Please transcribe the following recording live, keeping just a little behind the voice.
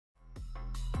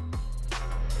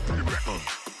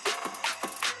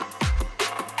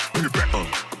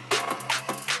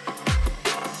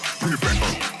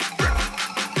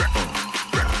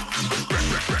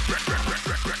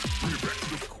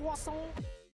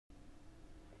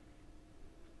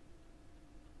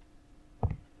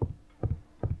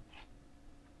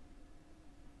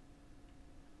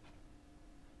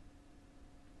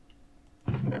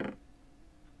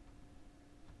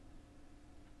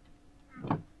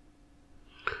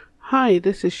Hi,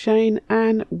 this is Shane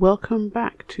and welcome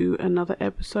back to another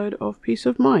episode of Peace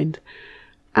of Mind.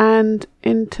 And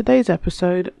in today's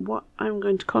episode, what I'm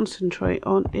going to concentrate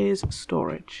on is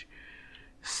storage.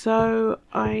 So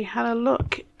I had a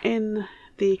look in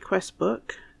the quest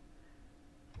book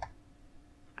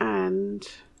and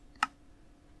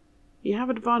you have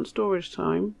advanced storage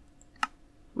time,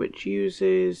 which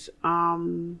uses,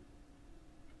 I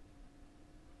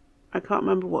can't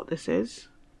remember what this is.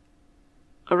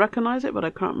 I recognise it, but I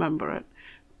can't remember it.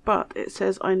 But it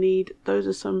says I need, those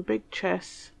are some big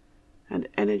chests and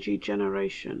energy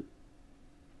generation.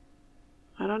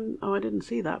 I didn't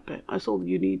see that bit. I saw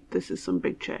this is some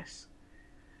big chests.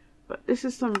 But this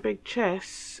is some big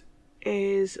chests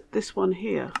is this one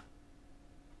here.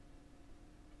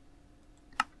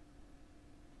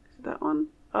 Is it that one?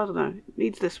 I don't know. It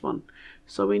needs this one.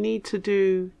 So we need to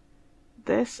do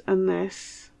this and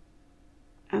this.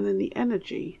 And then the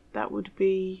energy, that would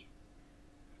be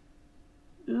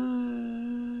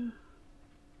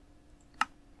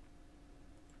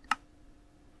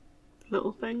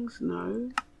little things,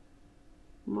 no.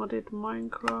 Modded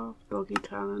Minecraft, doggy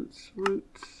talents,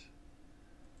 roots,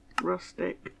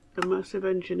 rustic, immersive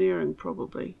engineering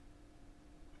probably.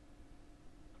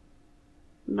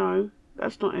 No,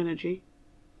 that's not energy.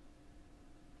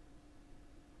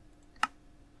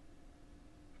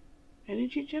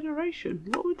 Energy generation,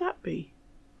 what would that be?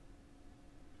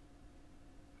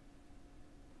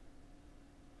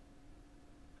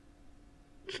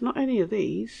 It's not any of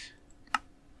these.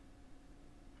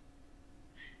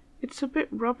 It's a bit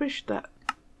rubbish that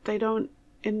they don't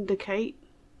indicate.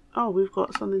 Oh, we've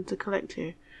got something to collect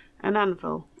here. An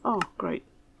anvil. Oh, great.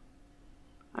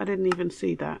 I didn't even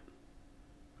see that.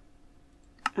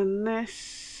 And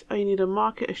this, oh, you need a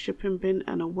market, a shipping bin,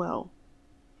 and a well.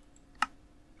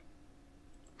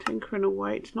 Tinkering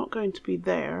away, it's not going to be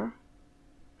there.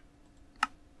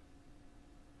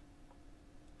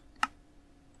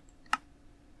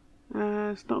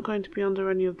 It's not going to be under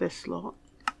any of this slot.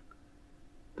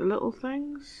 The little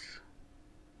things?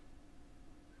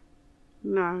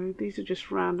 No, these are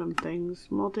just random things.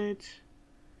 Modded,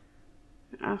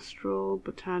 Astral,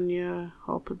 Botania,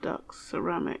 Hopper Ducks,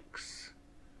 Ceramics.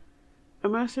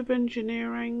 Immersive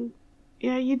engineering.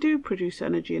 Yeah, you do produce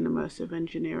energy in immersive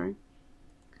engineering.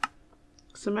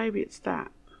 So maybe it's that.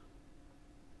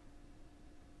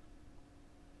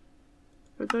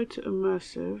 If I go to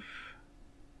immersive,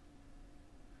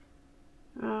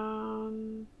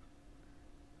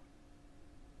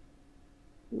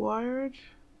 wired,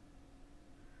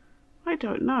 I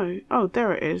don't know. Oh,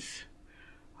 there it is.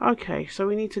 Okay, so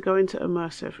we need to go into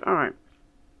immersive. Alright.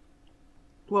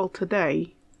 Well,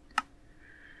 today,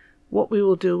 what we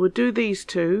will do, we'll do these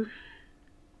two,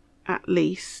 at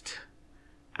least.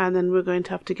 And then we're going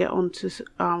to have to get on to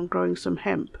growing some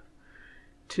hemp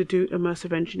to do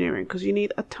immersive engineering, because you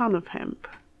need a ton of hemp.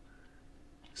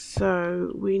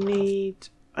 So we need,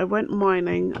 I went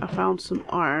mining, I found some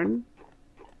iron.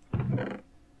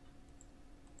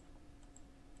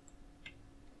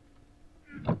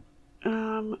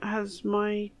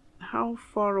 How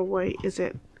far away is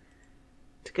it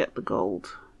to get the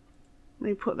gold? Let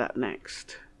me put that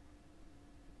next.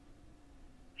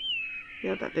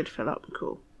 Yeah, that did fill up,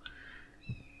 cool.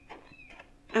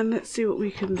 And let's see what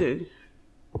we can do.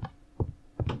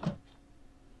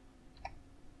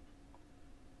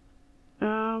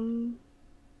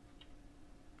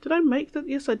 Did I make that?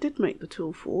 Yes, I did make the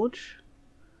tool forge.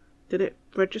 Did it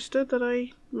register that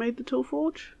I made the tool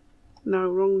forge? No,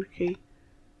 wrong key.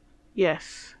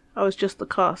 Yes. Oh, it's just the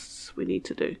casts we need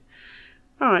to do.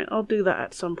 Alright, I'll do that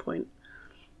at some point.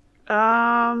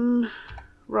 Right.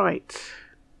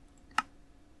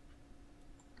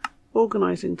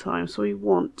 Organizing time. So we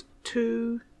want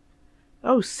 16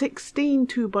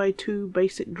 2x2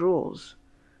 basic drawers.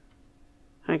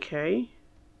 Okay.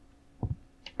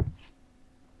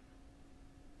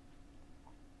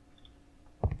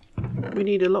 We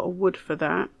need a lot of wood for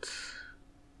that.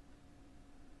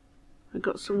 I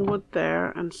got some wood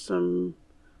there and some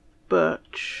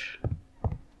birch.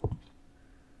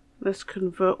 Let's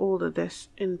convert all of this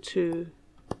into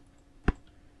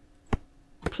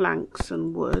planks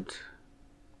and wood.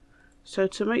 So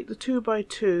to make the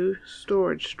 2x2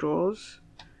 storage drawers,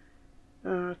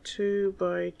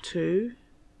 2x2.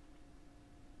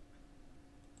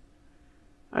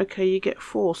 Okay, you get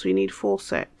 4, so you need 4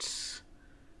 sets.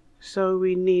 So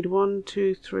we need 1,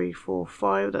 2, 3, 4,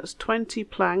 5. That's 20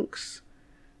 planks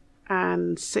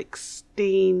and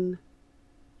 16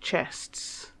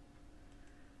 chests.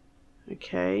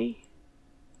 Okay.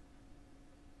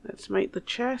 Let's make the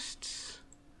chests.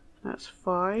 That's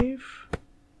 5.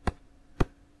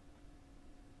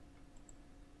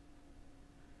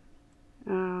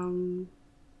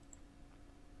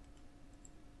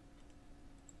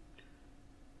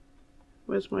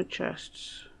 Where's my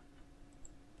chests?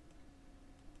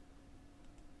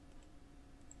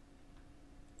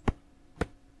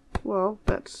 Well,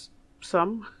 that's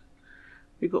some.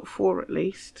 We got 4 at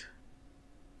least.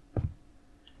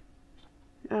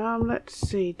 Let's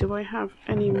see, do I have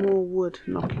any more wood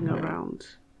knocking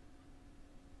around?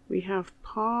 We have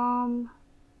palm.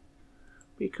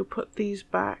 We could put these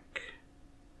back.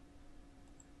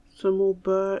 Some more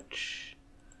birch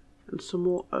and some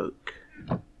more oak.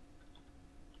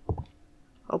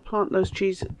 I'll plant those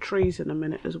trees in a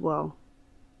minute as well.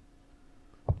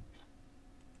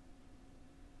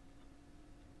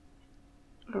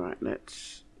 Alright,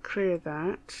 let's clear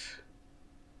that.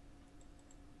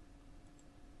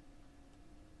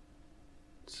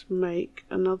 Let's make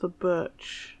another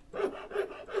birch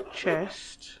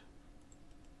chest.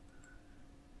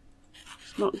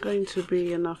 It's not going to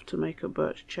be enough to make a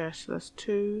birch chest. That's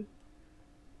 2,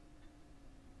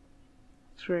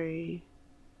 3.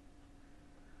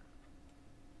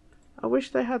 I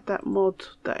wish they had that mod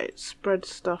that it spreads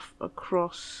stuff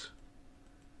across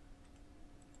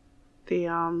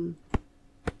the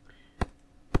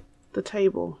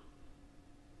table.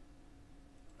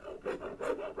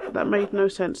 That made no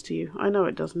sense to you. I know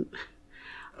it doesn't.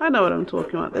 I know what I'm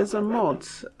talking about. There's a mod,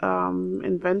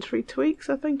 inventory tweaks,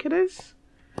 I think it is,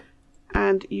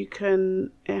 and you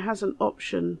can. It has an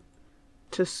option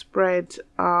to spread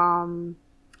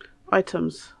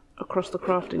items across the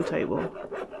crafting table.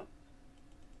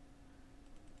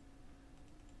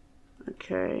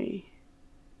 Okay.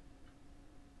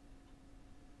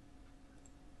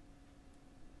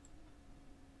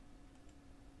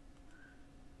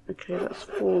 Okay, that's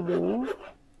 4 more.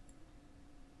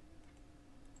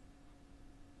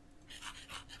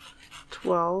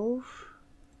 12.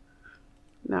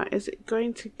 Now, is it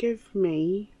going to give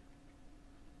me,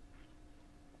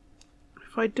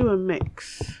 if I do a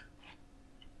mix,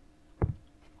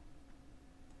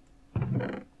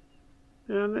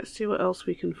 let's see what else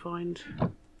we can find.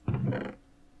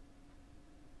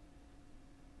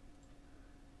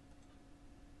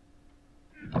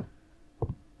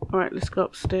 Alright, let's go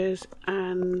upstairs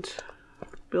and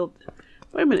build.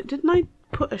 Wait a minute, didn't I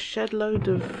put a shed load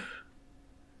of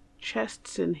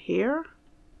chests in here?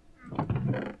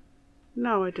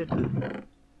 No, I didn't.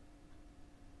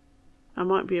 I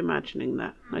might be imagining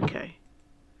that. Okay.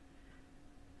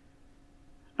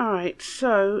 Alright,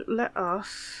 so let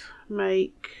us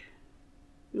make.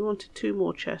 We wanted 2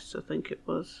 more chests, I think it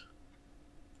was.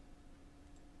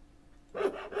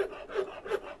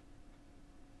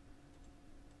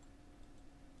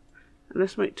 And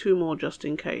let's make 2 more just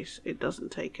in case it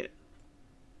doesn't take it.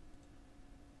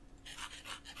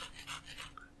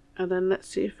 And then let's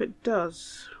see if it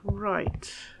does.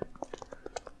 Right.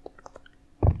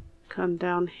 Come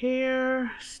down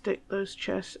here, stick those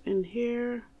chests in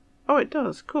here. Oh, it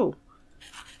does. Cool.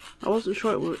 I wasn't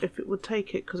sure if it would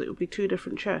take it because it would be 2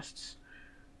 different chests.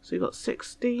 So you've got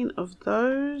 16 of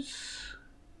those.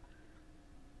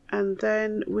 And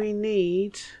then we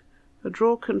need a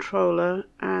drawer controller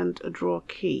and a drawer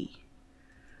key.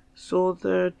 So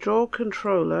the drawer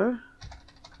controller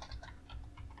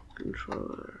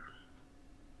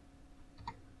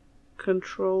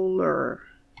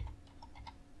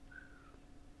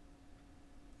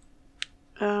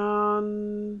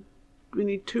we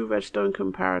need 2 redstone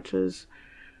comparators,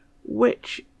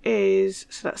 which is,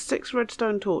 so that's 6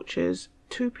 redstone torches,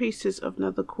 2 pieces of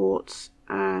nether quartz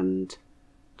and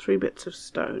 3 bits of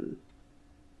stone.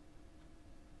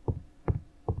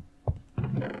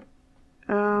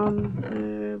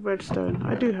 Redstone.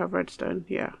 I do have redstone,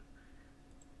 yeah.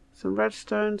 Some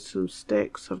redstone, some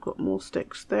sticks. I've got more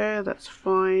sticks there, that's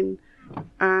fine.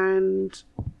 And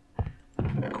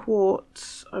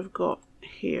quartz I've got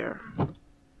here.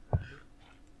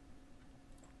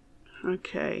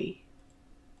 Okay.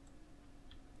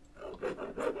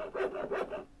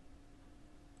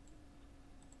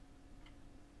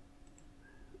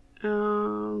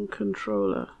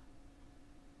 Controller.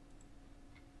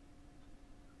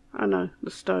 Oh no,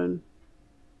 the stone.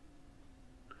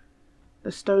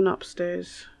 The stone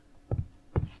upstairs.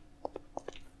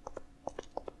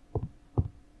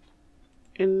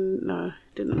 No,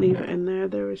 didn't leave it in there.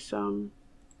 There is some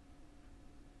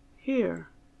here.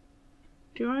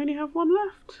 Do I only have 1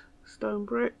 left? Stone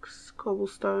bricks,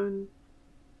 cobblestone,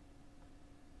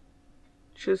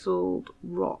 chiseled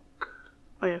rock.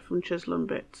 Oh yeah, from chiseling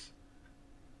bits.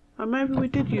 Oh, maybe we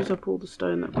did use up all the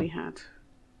stone that we had.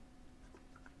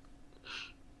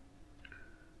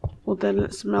 Well then,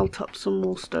 let's melt up some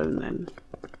more stone then.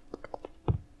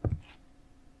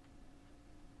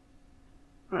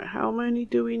 Right, how many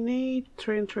do we need?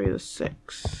 3 and 3 is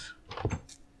 6.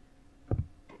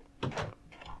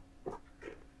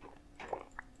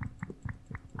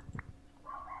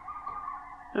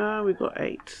 We've got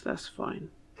 8, that's fine.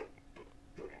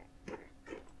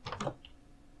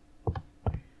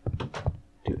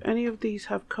 Do any of these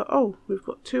have oh, we've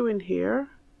got 2 in here.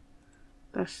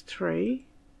 That's 3.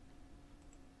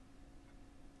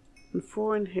 And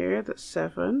 4 in here, that's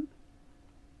 7.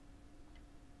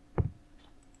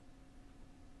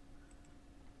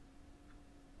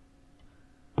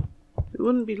 We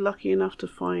wouldn't be lucky enough to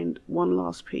find one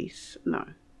last piece, no.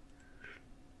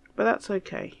 But that's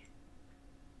okay.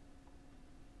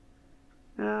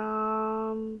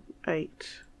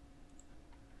 8.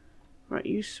 Right,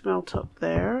 you smelt up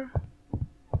there.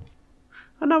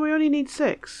 Oh no, we only need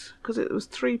 6, because it was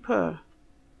 3 per.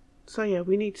 So yeah,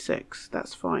 we need 6,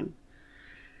 that's fine.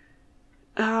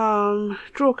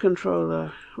 Draw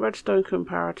controller, redstone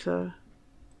comparator.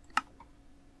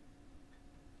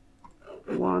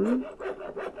 1.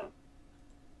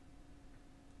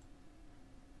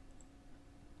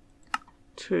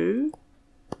 2.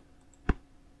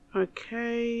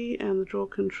 Okay, and the draw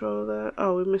controller.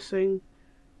 Oh, we're missing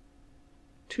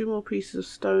 2 more pieces of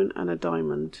stone and a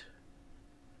diamond.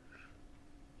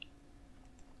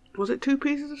 Was it 2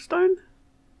 pieces of stone?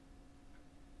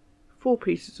 4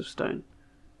 pieces of stone.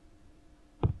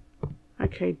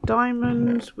 Okay,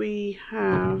 diamonds we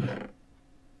have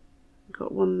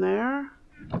got 1 there.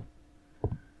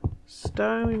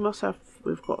 Stone we must have,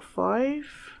 we've got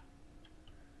 5.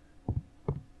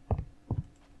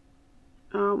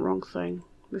 Wrong thing.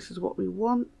 This is what we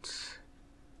want.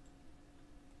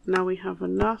 Now we have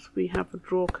enough. We have a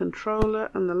draw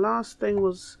controller, and the last thing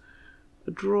was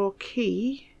a draw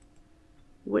key,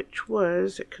 which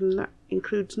was, it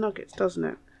includes nuggets, doesn't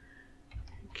it?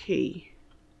 Key.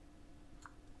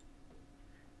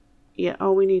 Yeah,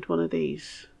 oh, we need one of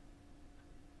these.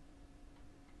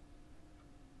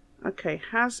 Okay,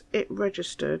 has it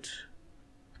registered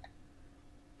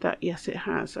that? Yes, it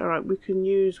has. Alright, we can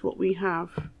use what we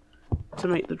have to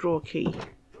make the draw key.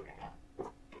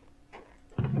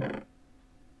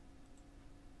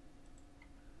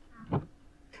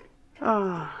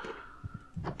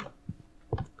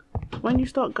 When you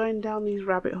start going down these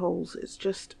rabbit holes, it's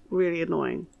just really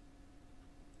annoying.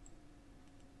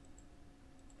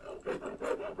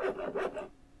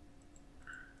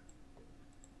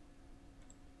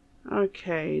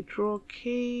 Okay, draw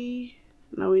key.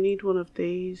 Now we need one of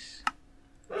these.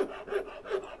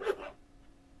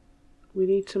 We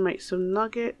need to make some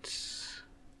nuggets.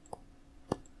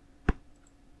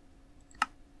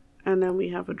 And then we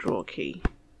have a draw key.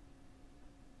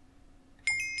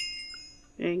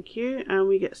 Thank you. And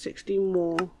we get 60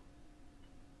 more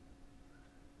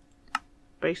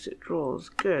basic drawers.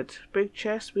 Good. Big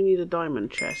chest, we need a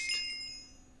diamond chest.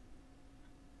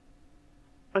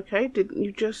 Okay, didn't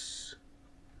you just...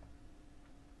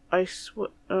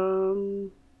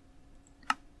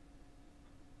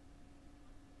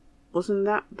 wasn't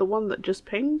that the one that just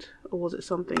pinged, or was it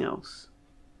something else?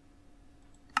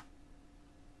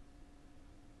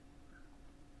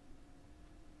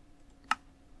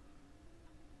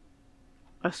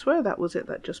 I swear that was it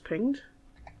that just pinged.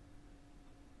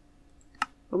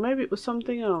 Or maybe it was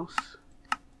something else.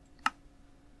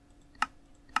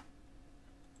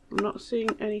 I'm not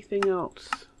seeing anything else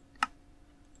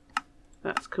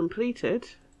that's completed.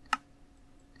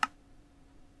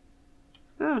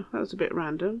 Oh, that was a bit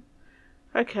random.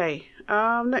 Okay,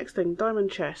 next thing,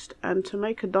 diamond chest. And to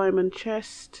make a diamond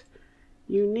chest,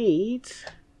 you need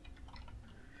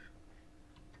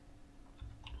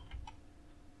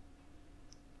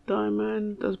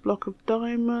diamond, there's a block of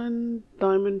diamond,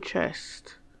 diamond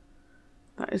chest.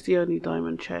 That is the only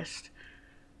diamond chest.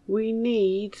 We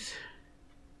need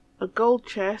a gold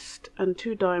chest and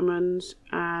 2 diamonds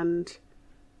and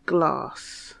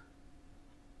glass.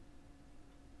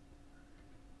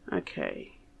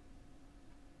 Okay.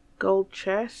 Gold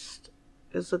chest.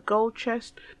 Is a gold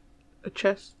chest a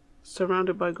chest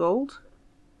surrounded by gold?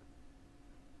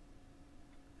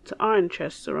 It's an iron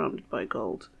chest surrounded by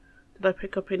gold. Did I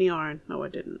pick up any iron? No, I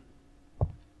didn't.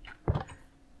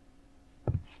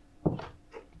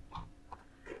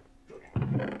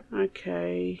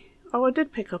 Okay. Oh, I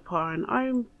did pick up iron.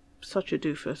 I'm such a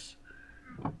doofus.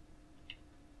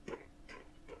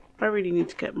 I really need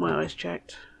to get my eyes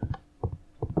checked.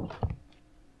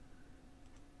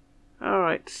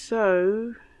 Alright,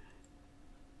 so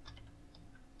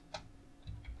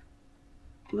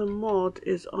the mod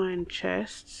is iron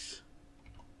chests.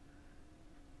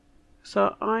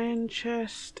 So iron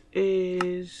chest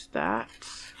is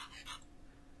that.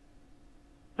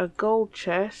 A gold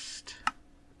chest.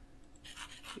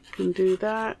 You can do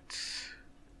that.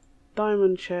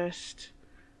 Diamond chest.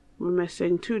 We're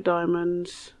missing 2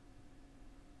 diamonds.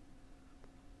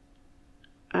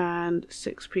 and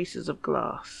 6 pieces of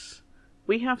glass.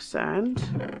 We have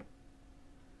sand.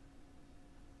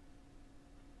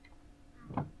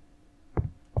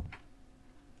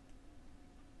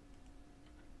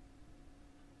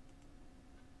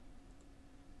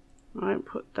 Right,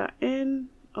 put that in.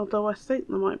 Although I think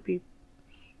there might be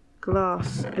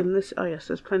glass in this. Oh yes,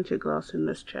 there's plenty of glass in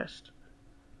this chest.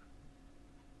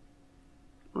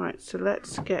 Right, so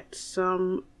let's get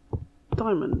some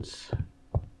diamonds.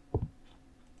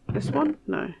 This one?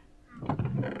 No.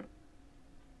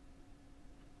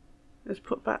 Let's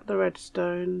put back the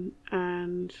redstone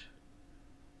and...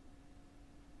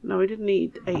 No, we didn't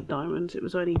need 8 diamonds. It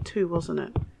was only 2, wasn't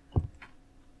it?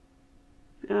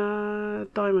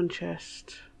 Diamond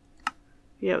chest.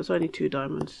 Yeah, it was only 2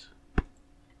 diamonds.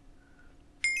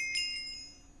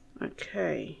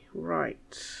 Okay,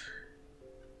 right.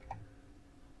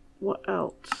 What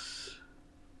else?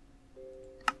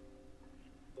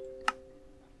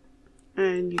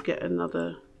 And you get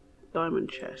another diamond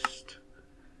chest.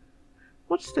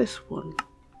 What's this one?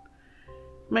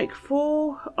 Make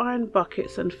 4 iron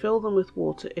buckets and fill them with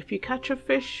water. If you catch a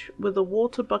fish with a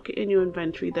water bucket in your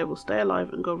inventory, they will stay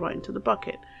alive and go right into the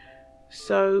bucket.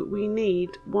 So we need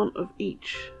 1 of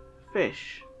each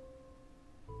fish.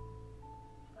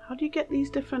 How do you get these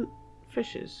different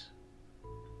fishes?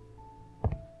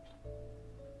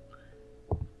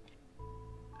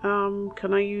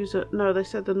 Can I use it? No, they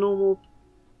said the normal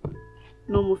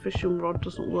fishing rod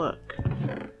doesn't work.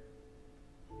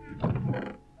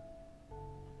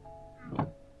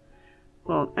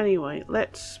 Well, anyway,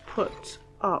 let's put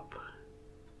up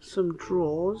some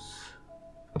drawers.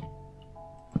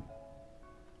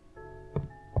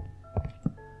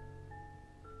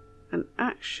 And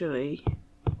actually,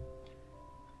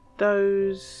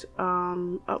 those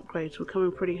upgrades will come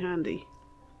in pretty handy.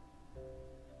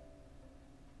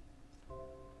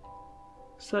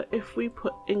 So if we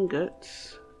put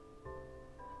ingots,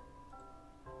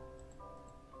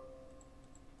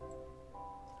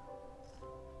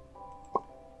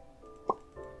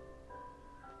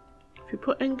 if you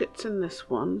put ingots in this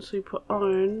one, so you put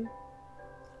iron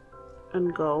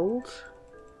and gold,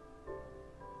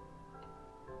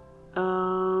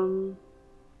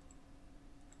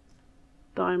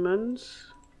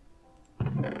 diamonds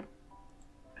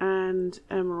and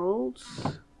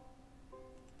emeralds.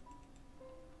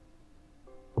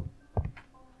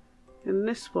 In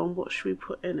this one, what should we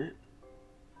put in it?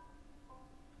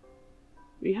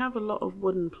 We have a lot of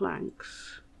wooden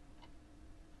planks.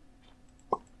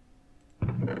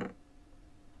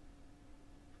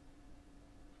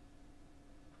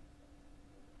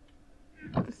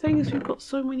 The thing is, we've got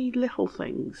so many little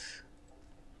things.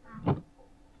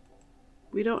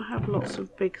 We don't have lots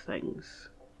of big things.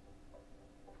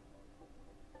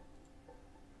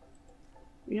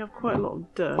 We have quite a lot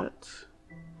of dirt.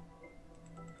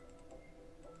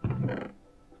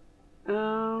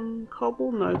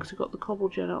 Cobble? No, because we've got the cobble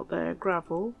gen out there.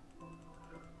 Gravel.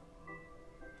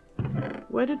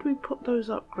 Where did we put those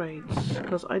upgrades?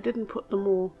 Because I didn't put them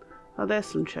all. Oh, there's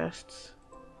some chests.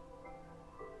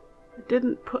 I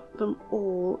didn't put them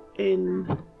all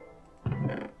in.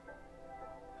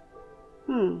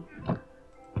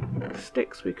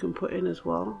 Sticks we can put in as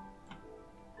well.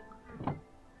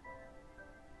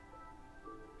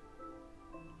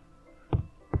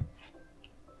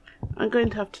 I'm going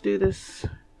to have to do this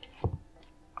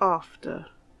after,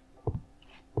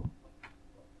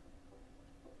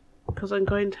 because I'm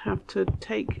going to have to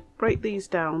break these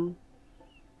down,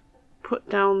 put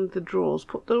down the drawers,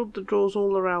 put the drawers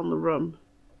all around the room,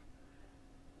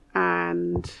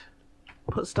 and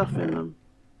put stuff in them.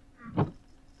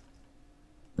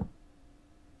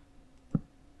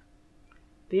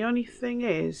 The only thing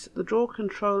is, the drawer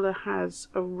controller has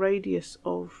a radius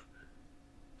of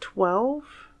 12.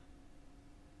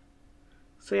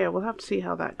 So yeah, we'll have to see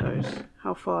how that goes,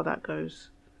 how far that goes.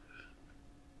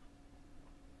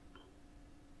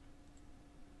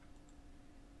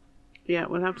 Yeah,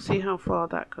 we'll have to see how far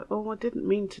that goes. Oh, I didn't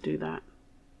mean to do that.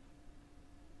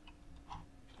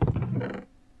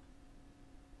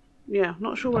 Yeah,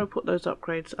 not sure where I put those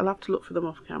upgrades. I'll have to look for them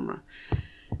off camera.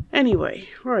 Anyway,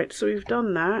 right, so we've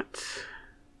done that.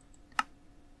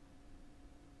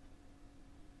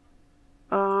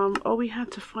 Oh, we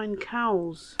had to find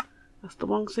cows. That's the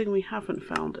one thing we haven't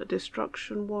found. A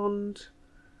destruction wand.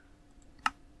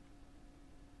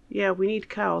 Yeah, we need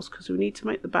cows because we need to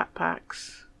make the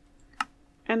backpacks.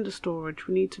 Ender storage.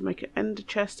 We need to make an ender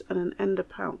chest and an ender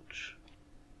pouch.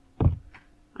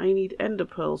 I need ender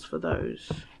pearls for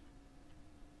those.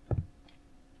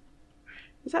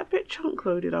 Is that bit chunk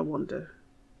loaded, I wonder?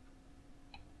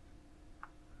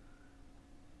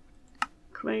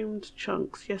 Claimed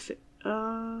chunks. Yes, it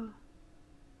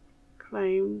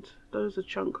claimed. Those are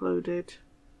chunk loaded.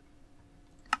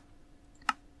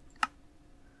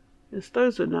 Yes,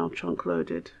 those are now chunk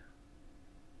loaded.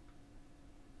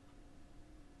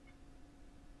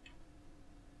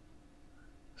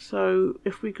 So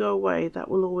if we go away, that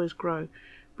will always grow.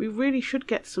 We really should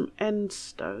get some end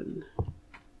stone.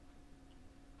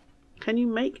 Can you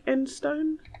make end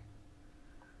stone?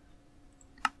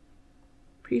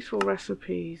 Peaceful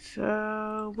recipes.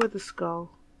 With a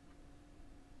skull.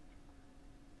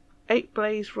 8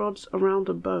 blaze rods around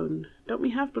a bone. Don't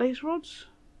we have blaze rods?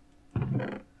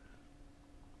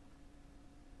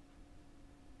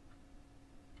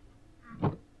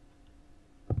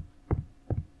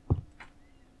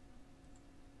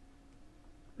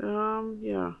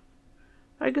 Yeah.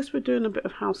 I guess we're doing a bit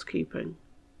of housekeeping.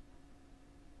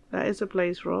 That is a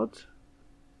blaze rod.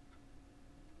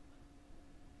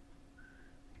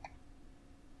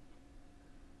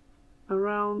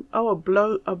 Around, oh, a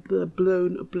blown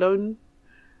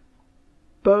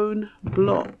bone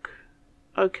block.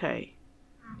 Okay,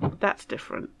 that's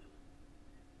different.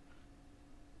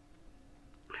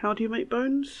 How do you make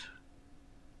bones?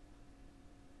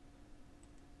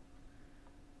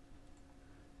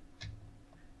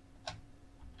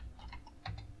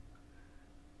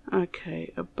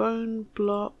 Okay, a bone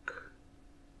block.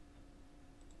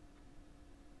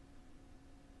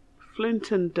 Flint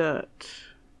and dirt.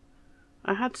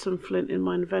 I had some flint in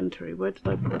my inventory. Where did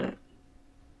I put it?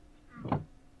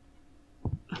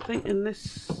 I think in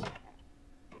this...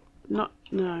 no.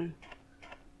 I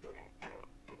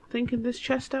think in this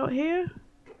chest out here?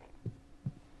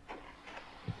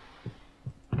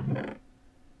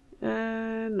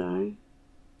 No.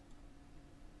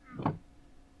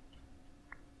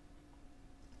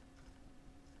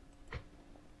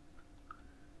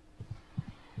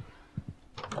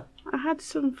 I had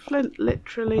some flint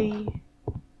literally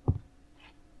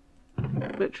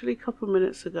a couple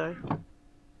minutes ago.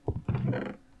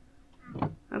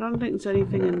 I don't think there's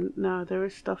anything in... no, there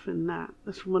is stuff in that.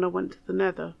 That's from when I went to the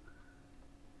nether.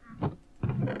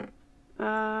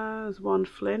 There's one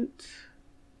flint.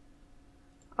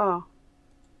 Ah.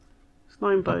 It's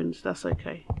 9 bones, that's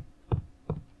okay.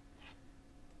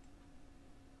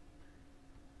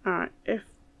 Alright, if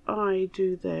I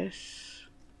do this...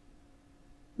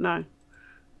 no.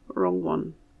 Wrong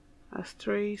one. That's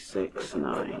 3, 6,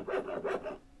 9.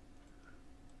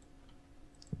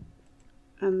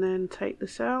 And then take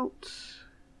this out.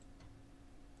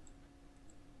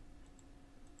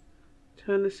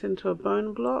 Turn this into a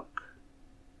bone block.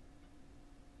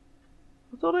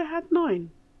 I thought I had 9.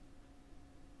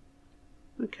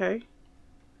 Okay.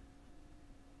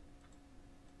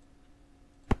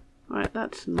 Right,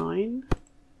 that's 9.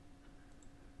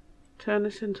 Turn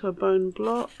this into a bone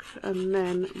block and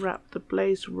then wrap the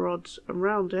blaze rods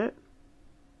around it.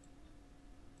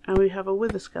 And we have a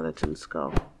wither skeleton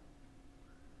skull.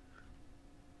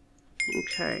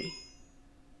 Okay.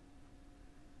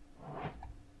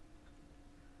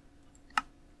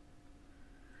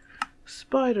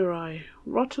 Spider eye,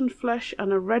 rotten flesh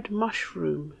and a red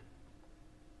mushroom.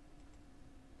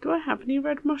 Do I have any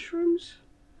red mushrooms?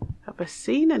 Have I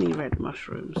seen any red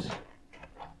mushrooms?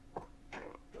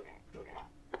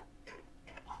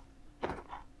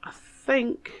 I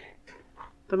think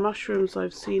the mushrooms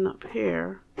I've seen up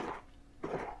here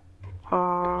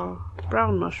are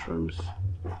brown mushrooms.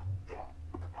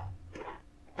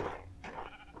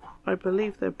 I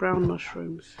believe they're brown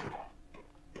mushrooms.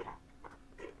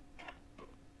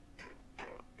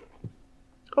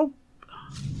 Oh!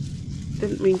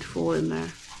 Didn't mean to fall in there.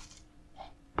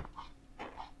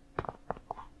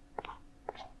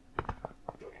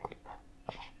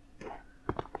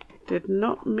 Did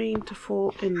not mean to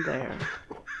fall in there.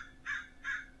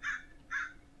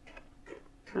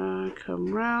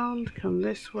 Come round, come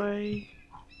this way.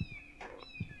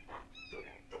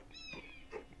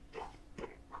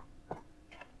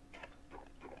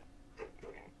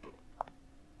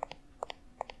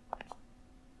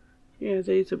 Yeah,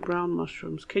 these are brown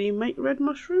mushrooms. Can you make red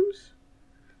mushrooms?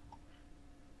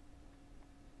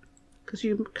 Because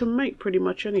you can make pretty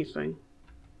much anything.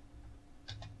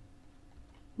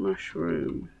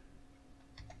 Mushroom.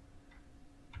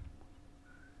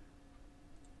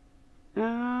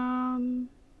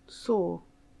 Saw.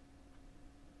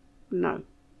 No.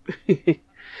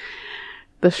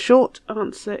 The short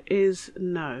answer is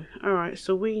no. Alright,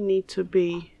 so we need to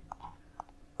be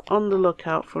on the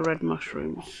lookout for red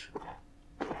mushrooms.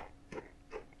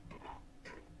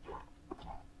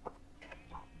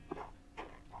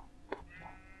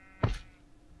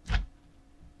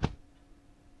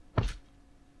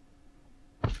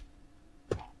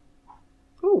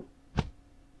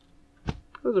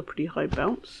 was a pretty high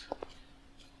bounce.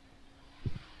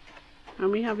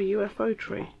 And we have a UFO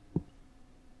tree.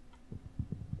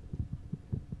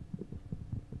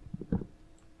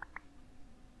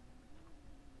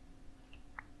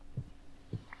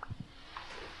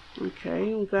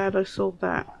 Okay, I'm glad I saw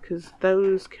that, because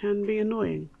those can be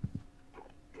annoying.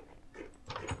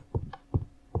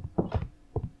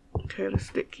 Okay, let's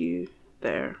stick you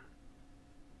there.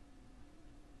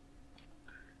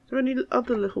 Is there any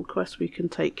other little quests we can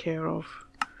take care of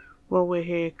while we're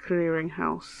here clearing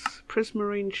house?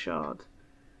 Prismarine shard.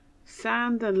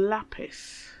 Sand and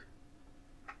lapis.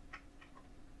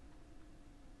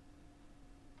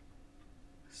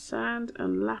 Sand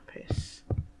and lapis.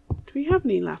 Do we have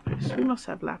any lapis? We must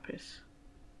have lapis.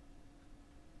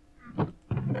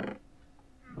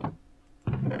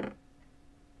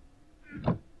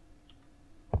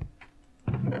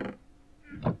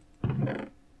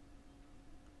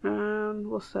 And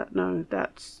what's that? No,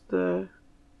 that's the...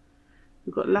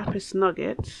 We've got lapis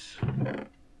nuggets.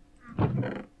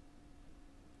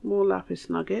 More lapis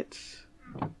nuggets.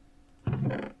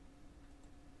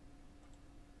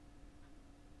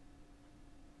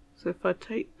 So if I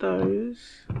take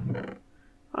those...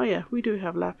 Oh yeah, we do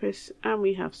have lapis and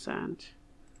we have sand.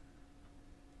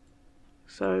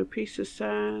 So a piece of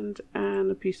sand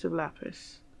and a piece of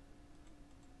lapis.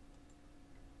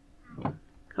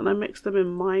 Can I mix them in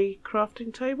my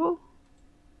crafting table?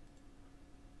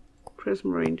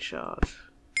 Prismarine shard.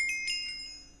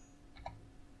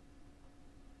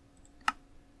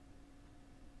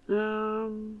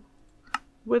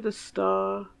 With a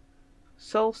star,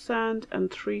 soul sand and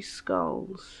 3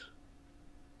 skulls.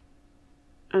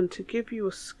 And to give you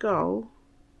a skull,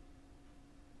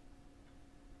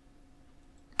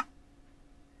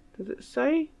 does it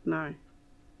say? No.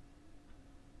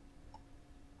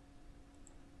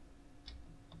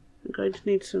 I'm going to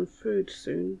need some food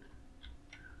soon.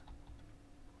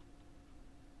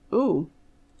 Ooh.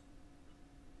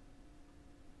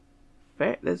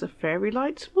 There's a fairy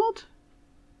lights mod?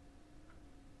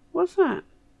 What's that?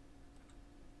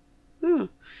 Oh.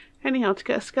 Anyhow, to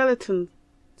get a skeleton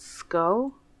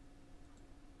skull,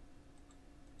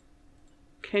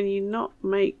 can you not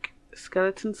make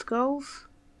skeleton skulls?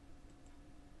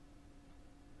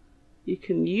 You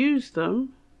can use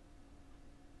them.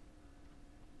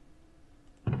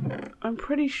 I'm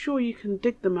pretty sure you can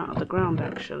dig them out of the ground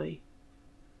actually.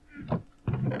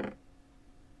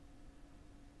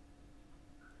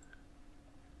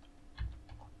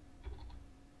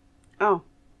 Oh,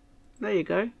 there you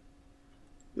go.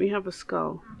 We have a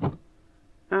skull.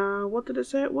 What did it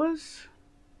say it was?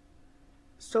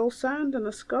 Soul sand and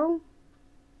a skull?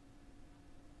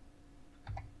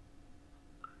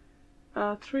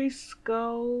 3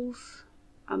 skulls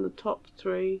and the top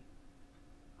 3.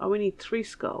 Oh, we need 3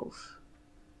 skulls.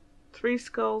 3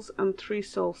 skulls and 3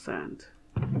 soul sand.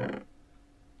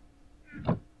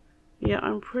 Yeah,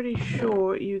 I'm pretty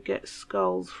sure you get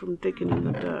skulls from digging in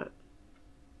the dirt.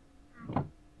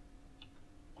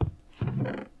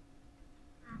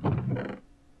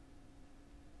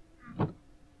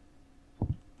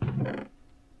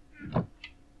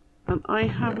 And I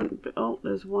haven't... Oh,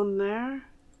 there's one there.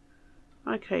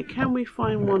 Okay, can we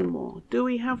find one more? Do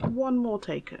we have one more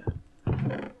taker?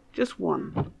 Just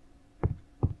one.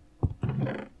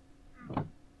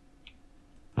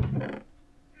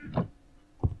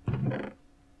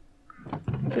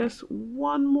 Just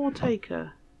one more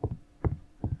taker.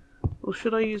 Or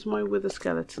should I use my wither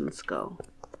skeleton skull?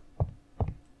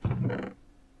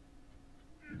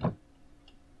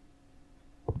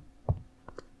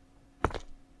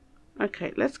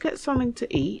 Okay, let's get something to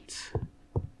eat.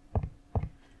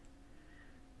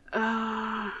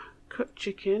 Cooked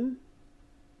chicken.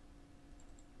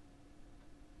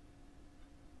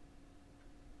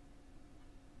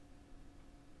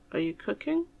 Are you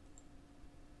cooking?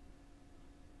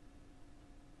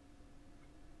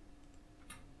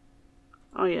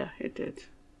 Oh yeah, it did.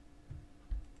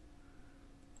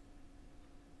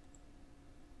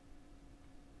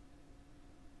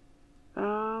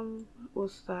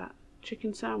 What's that?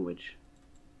 Chicken sandwich.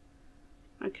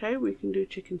 Okay, we can do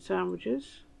chicken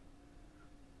sandwiches.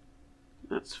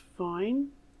 That's fine.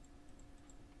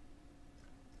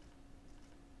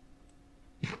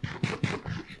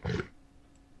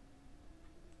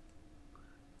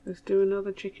 Let's do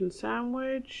another chicken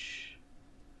sandwich.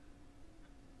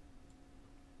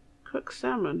 Cooked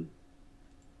salmon.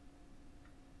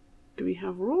 Do we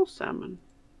have raw salmon?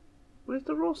 Where's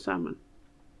the raw salmon?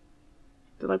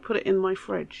 Did I put it in my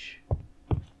fridge?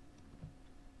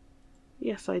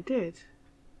 Yes, I did.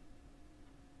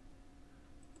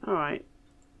 Alright.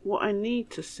 What I need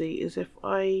to see is if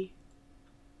I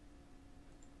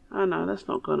Oh no, that's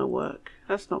not gonna work.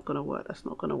 That's not gonna work. That's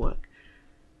not gonna work.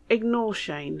 Ignore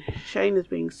Chaynne. Chaynne is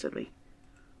being silly.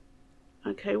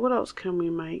 Okay, what else can we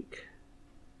make?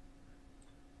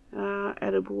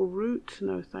 Edible root.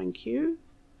 No, thank you.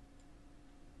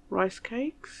 Rice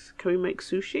cakes. Can we make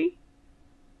sushi?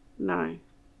 No,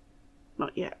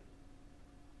 not yet.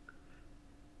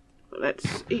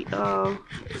 Let's eat our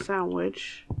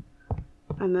sandwich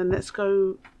and then let's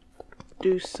go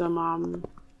do some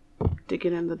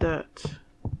digging in the dirt.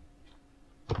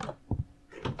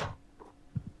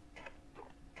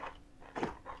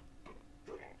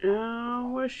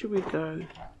 Where should we go?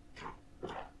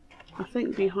 I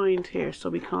think behind here so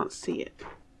we can't see it.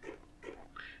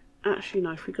 Actually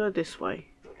no, if we go this way.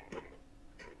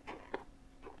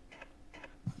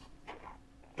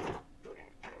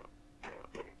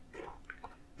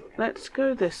 Let's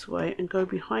go this way and go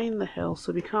behind the hill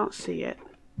so we can't see it.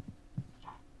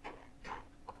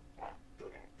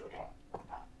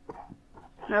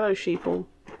 Hello, sheeple.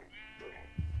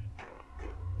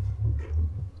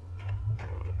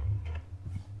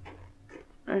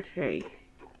 Okay.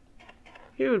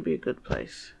 Here would be a good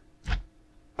place.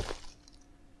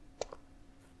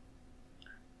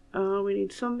 We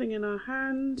need something in our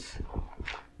hands.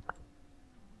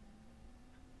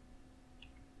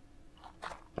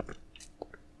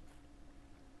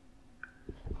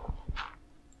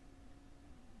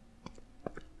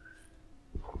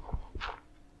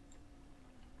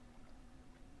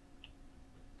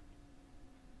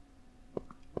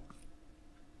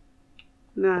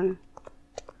 No.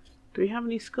 Do we have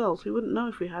any skulls? We wouldn't know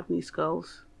if we had any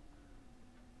skulls.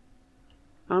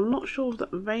 I'm not sure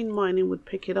that vein mining would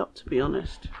pick it up, to be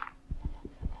honest.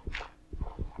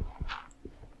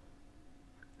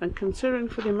 And considering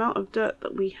for the amount of dirt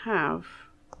that we have,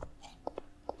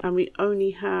 and we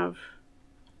only have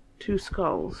 2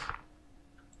 skulls.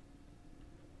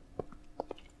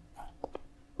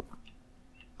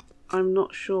 I'm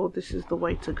not sure this is the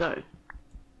way to go.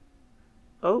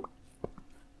 Oh.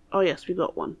 Oh yes, we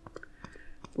got one.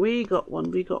 We got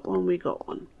one, we got one, we got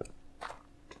one.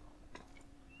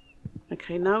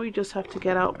 Okay, now we just have to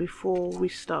get out before we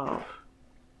starve.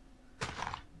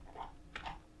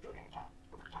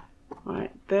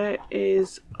 Right, there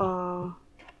is our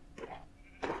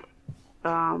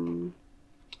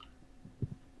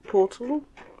portal.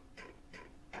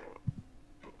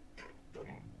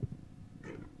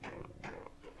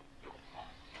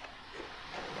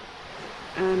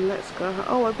 And let's go.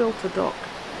 Oh, I built a dock.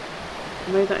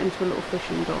 I made that into a little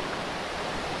fishing dock.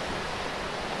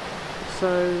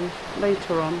 So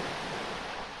later on,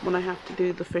 when I have to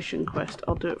do the fishing quest,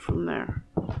 I'll do it from there.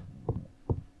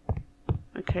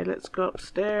 Okay, let's go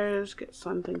upstairs, get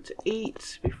something to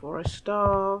eat before I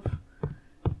starve.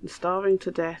 And starving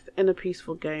to death in a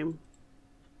peaceful game,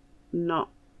 not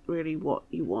really what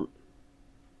you want.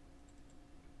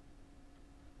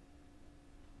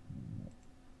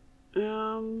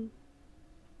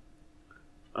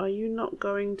 Are you not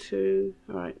going to...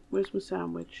 Alright, where's my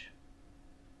sandwich?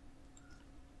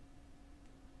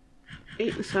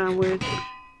 Eat the sandwich.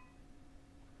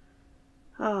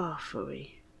 Ah,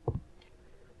 phooey.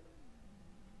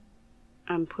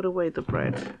 And put away the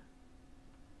bread.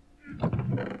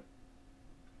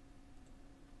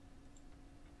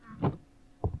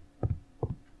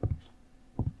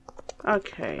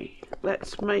 Okay,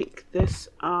 let's make this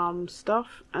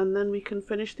stuff and then we can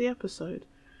finish the episode.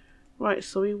 Right,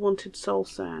 so we wanted soul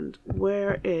sand.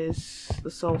 Where is the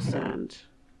soul sand?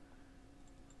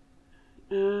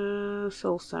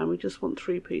 Soul sand, we just want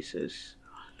 3 pieces.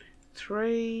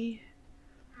 3.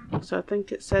 So I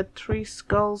think it said 3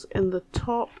 skulls in the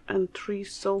top and 3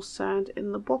 soul sand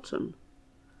in the bottom.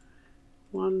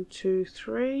 1, 2,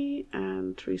 3,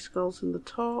 and 3 skulls in the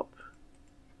top.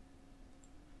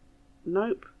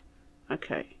 Nope.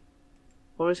 Okay.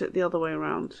 Or is it the other way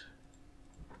around?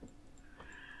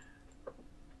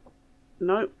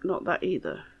 Nope, not that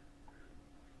either.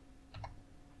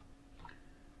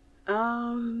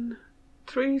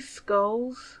 3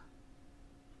 skulls.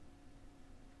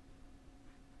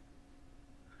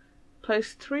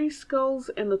 Place 3 skulls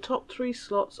in the top 3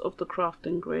 slots of the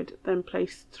crafting grid, then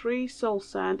place 3 soul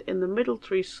sand in the middle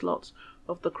 3 slots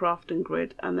of the crafting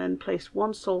grid, and then place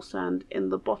 1 soul sand in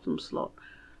the bottom slot.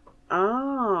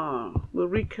 Ah, we're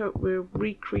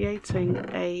recreating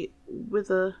a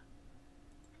Wither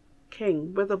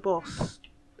King, Wither Boss.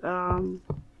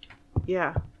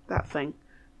 Yeah, that thing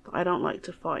that I don't like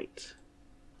to fight.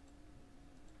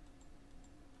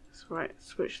 That's right,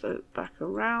 switch that back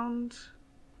around.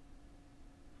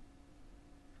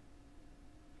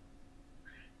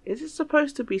 Is it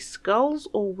supposed to be skulls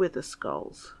or wither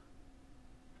skulls?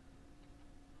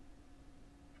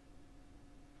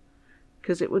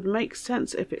 because it would make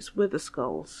sense if it's wither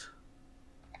skulls.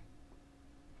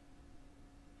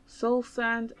 Soul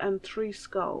sand and 3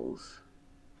 skulls.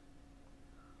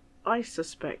 I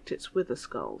suspect it's wither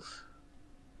skulls.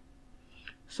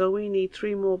 So we need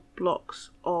 3 more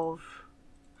blocks of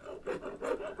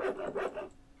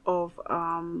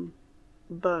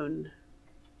bone.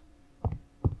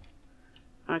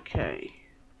 Okay.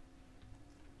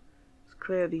 Let's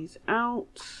clear these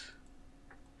out.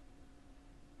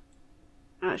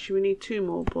 Actually, we need 2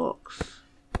 more blocks.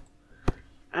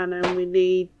 And then we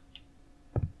need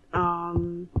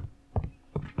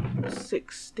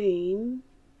 16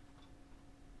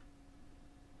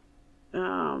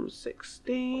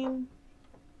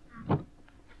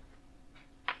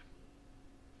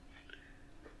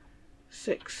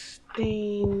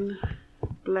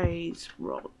 blaze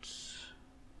rods.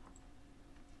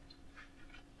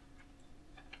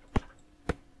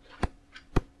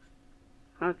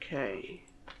 Okay,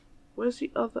 where's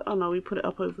the other? Oh no, we put it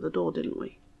up over the door, didn't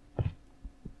we?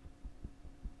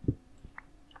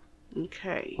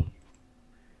 Okay,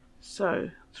 so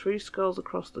 3 skulls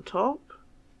across the top,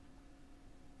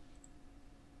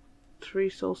 3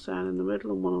 soul sand in the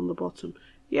middle and 1 on the bottom.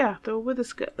 Yeah, they were wither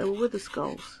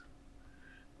skulls.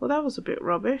 Well, that was a bit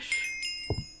rubbish.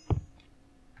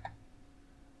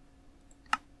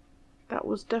 That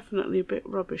was definitely a bit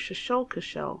rubbish. A shulker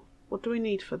shell. What do we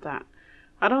need for that?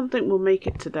 I don't think we'll make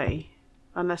it today,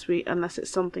 unless it's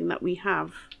something that we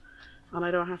have, and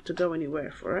I don't have to go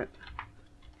anywhere for it.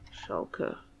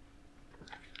 Shulker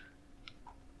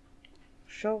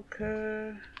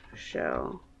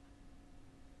shell.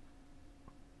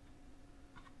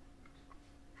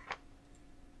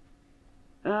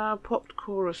 Popped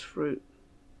chorus fruit.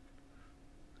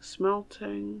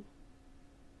 Smelting.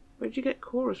 Where'd you get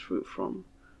chorus fruit from?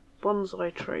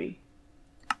 Bonsai tree.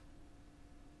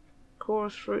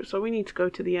 Chorus fruit. So we need to go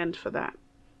to the end for that.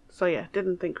 So yeah,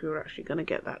 didn't think we were actually going to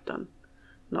get that done.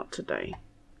 Not today.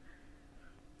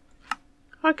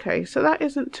 Okay, so that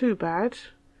isn't too bad.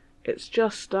 It's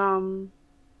just the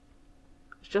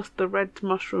red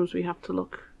mushrooms we have to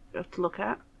look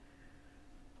at.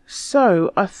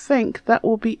 So I think that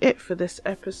will be it for this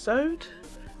episode.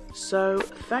 So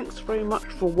thanks very much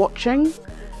for watching.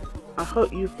 I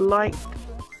hope you've liked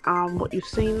what you've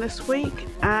seen this week,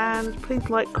 and please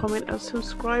like, comment and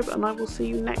subscribe, and I will see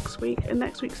you next week in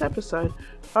next week's episode.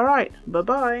 Alright, bye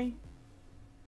bye.